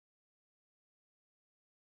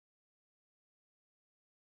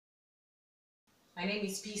My name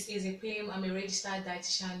is Peace Ezepim. I'm a registered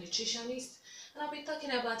dietitian and nutritionist, and I'll be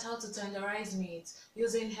talking about how to tenderize meat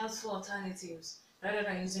using healthful alternatives rather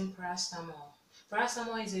than using paracetamol.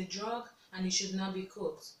 Paracetamol is a drug and it should not be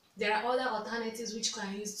cooked. There are other alternatives which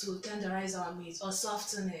can use to tenderize our meat or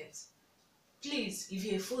soften it. Please, if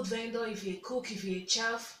you're a food vendor, if you're a cook, if you're a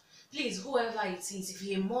chef, please, whoever it is, if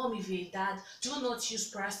you're a mom, if you're a dad, do not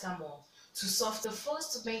use paracetamol to soften. The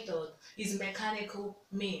first method is mechanical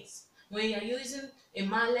meat. When you're using a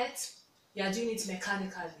mallet, you're doing it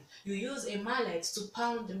mechanically. You use a mallet to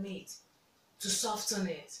pound the meat to soften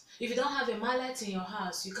it. If you don't have a mallet in your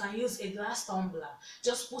house, you can use a glass tumbler.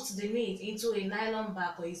 Just put the meat into a nylon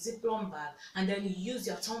bag or a ziploc bag, and then you use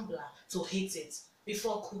your tumbler to heat it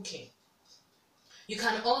before cooking. You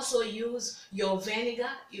can also use your vinegar,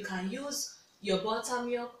 you can use your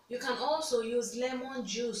buttermilk, you can also use lemon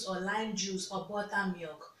juice or lime juice or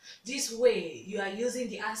buttermilk. This way, you are using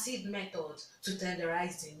the acid method to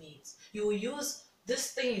tenderize the meat. You will use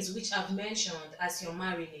these things which I've mentioned as your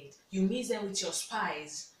marinade. You mix them with your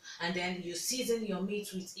spice and then you season your meat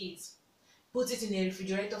with it. Put it in a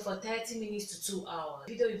refrigerator for 30 minutes to 2 hours.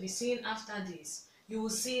 The video you'll be seeing after this, you will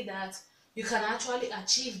see that you can actually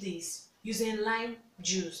achieve this using lime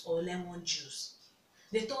juice or lemon juice.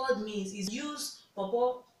 The third means is use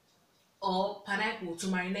pawpaw or pineapple to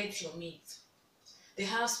marinate your meat. They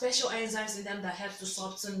have special enzymes in them that help to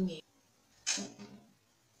soften meat.